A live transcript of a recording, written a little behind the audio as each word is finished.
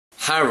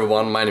Hi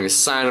everyone, my name is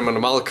Sinum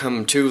and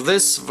welcome to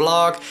this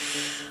vlog.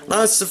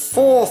 Now it's the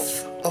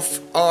 4th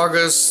of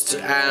August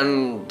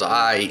and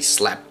I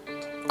slept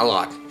a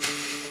lot.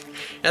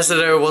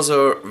 Yesterday was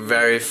a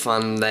very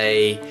fun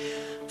day.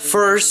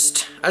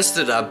 First, I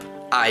stood up,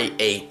 I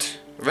ate.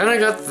 Then I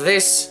got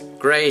this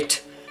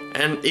great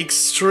and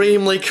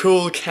extremely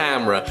cool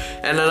camera.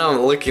 And I know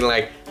I'm looking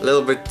like a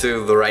little bit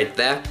to the right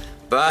there,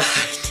 but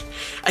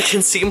I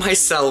can see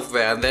myself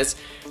there and that's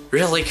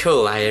really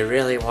cool. I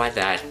really want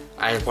that.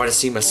 I want to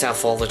see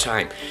myself all the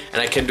time,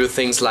 and I can do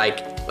things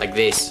like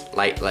this,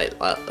 like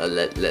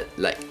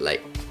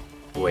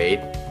wait,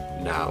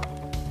 now,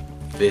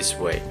 this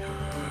way.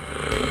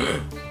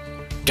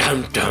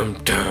 Dum dum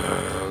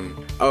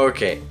dum.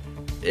 Okay,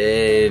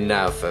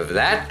 enough of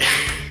that.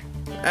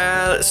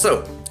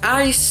 So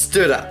I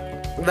stood up,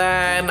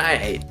 then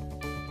I ate.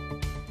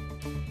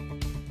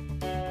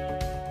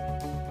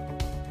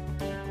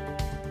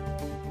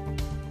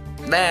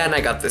 Then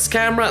I got this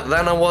camera,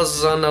 then I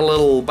was on a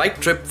little bike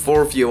trip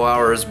for a few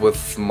hours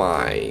with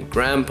my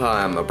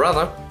grandpa and my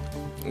brother.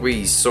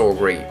 We saw a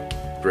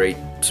great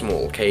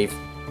small cave,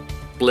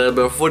 a little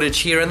bit of footage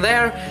here and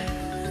there.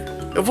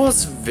 It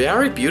was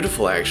very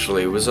beautiful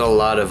actually, it was a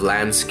lot of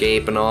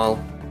landscape and all.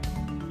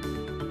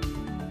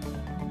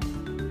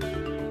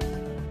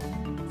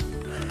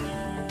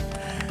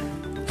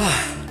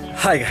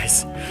 Hi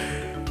guys,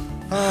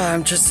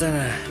 I'm just on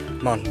a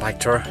mountain bike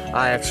tour.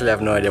 I actually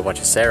have no idea what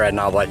to say right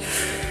now, but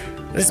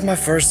this is my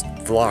first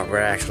vlog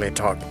where I actually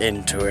talk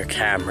into a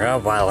camera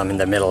while I'm in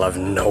the middle of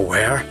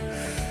nowhere.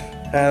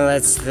 And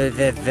that's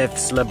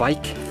the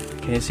bike.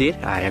 Can you see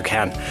it? I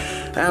can.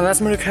 And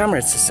that's my new camera.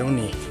 It's a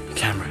Sony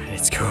camera.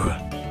 It's cool.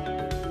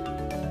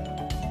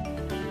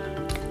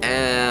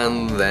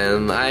 And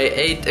then I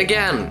ate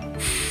again.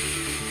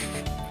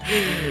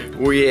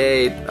 We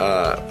ate,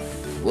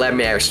 let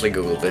me actually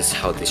Google this,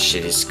 how this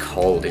shit is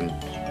called in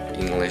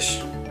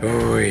English.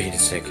 Oh, wait a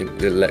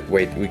second.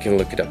 Wait, we can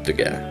look it up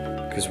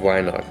together. Because why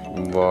not?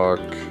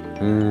 Wok.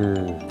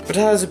 But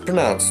how is it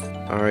pronounced?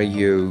 Are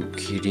you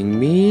kidding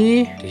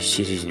me? This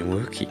shit isn't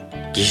working.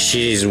 This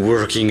shit isn't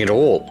working at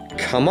all.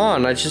 Come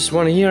on, I just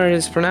want to hear it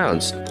is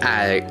pronounced.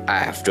 I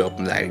have to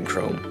open that in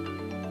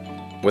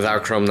Chrome.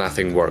 Without Chrome,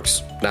 nothing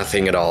works.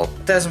 Nothing at all.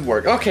 It doesn't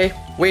work. Okay,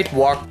 wait,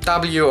 Wok.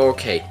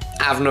 W-O-K.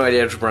 I have no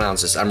idea how to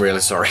pronounce this. I'm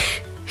really sorry.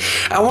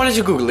 I wanted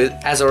to Google it,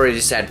 as already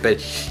said, but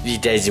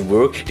it doesn't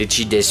work. The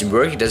shit doesn't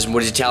work. It doesn't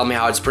want to tell me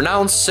how it's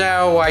pronounced,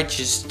 so I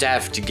just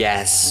have to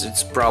guess.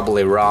 It's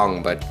probably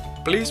wrong, but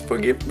please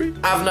forgive me.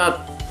 I've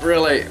not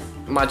really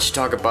much to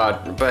talk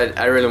about, but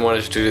I really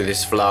wanted to do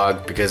this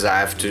vlog because I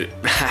have to...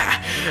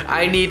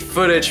 I need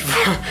footage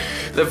for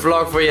the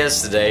vlog for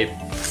yesterday.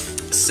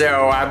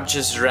 So I'm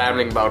just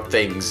rambling about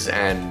things,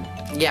 and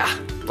yeah,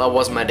 that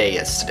was my day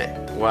yesterday.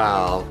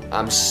 Wow,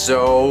 I'm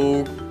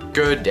so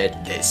good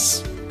at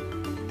this.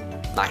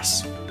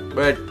 Nice.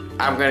 But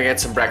I'm gonna get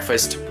some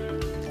breakfast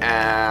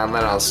and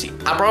then I'll see.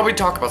 I'll probably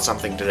talk about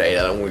something today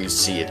that I will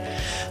see it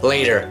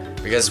later,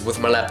 because with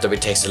my laptop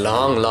it takes a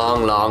long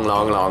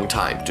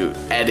time to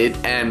edit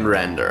and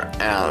render,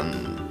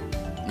 and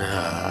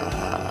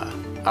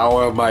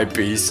how am my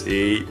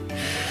PC?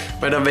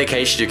 But on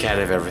vacation you can't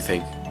have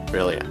everything,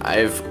 really.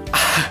 If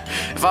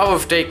I would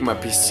have taken my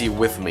PC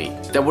with me,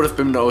 there would have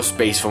been no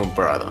space for my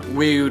brother.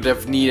 We would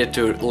have needed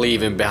to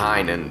leave him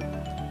behind, and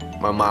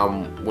my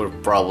mom would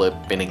have probably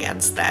been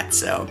against that,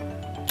 so...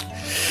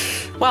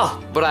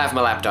 Well, but I have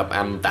my laptop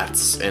and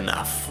that's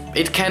enough.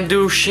 It can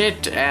do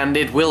shit, and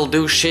it will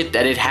do shit,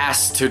 and it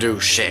has to do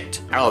shit.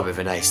 I hope you have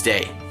a nice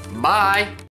day. Bye!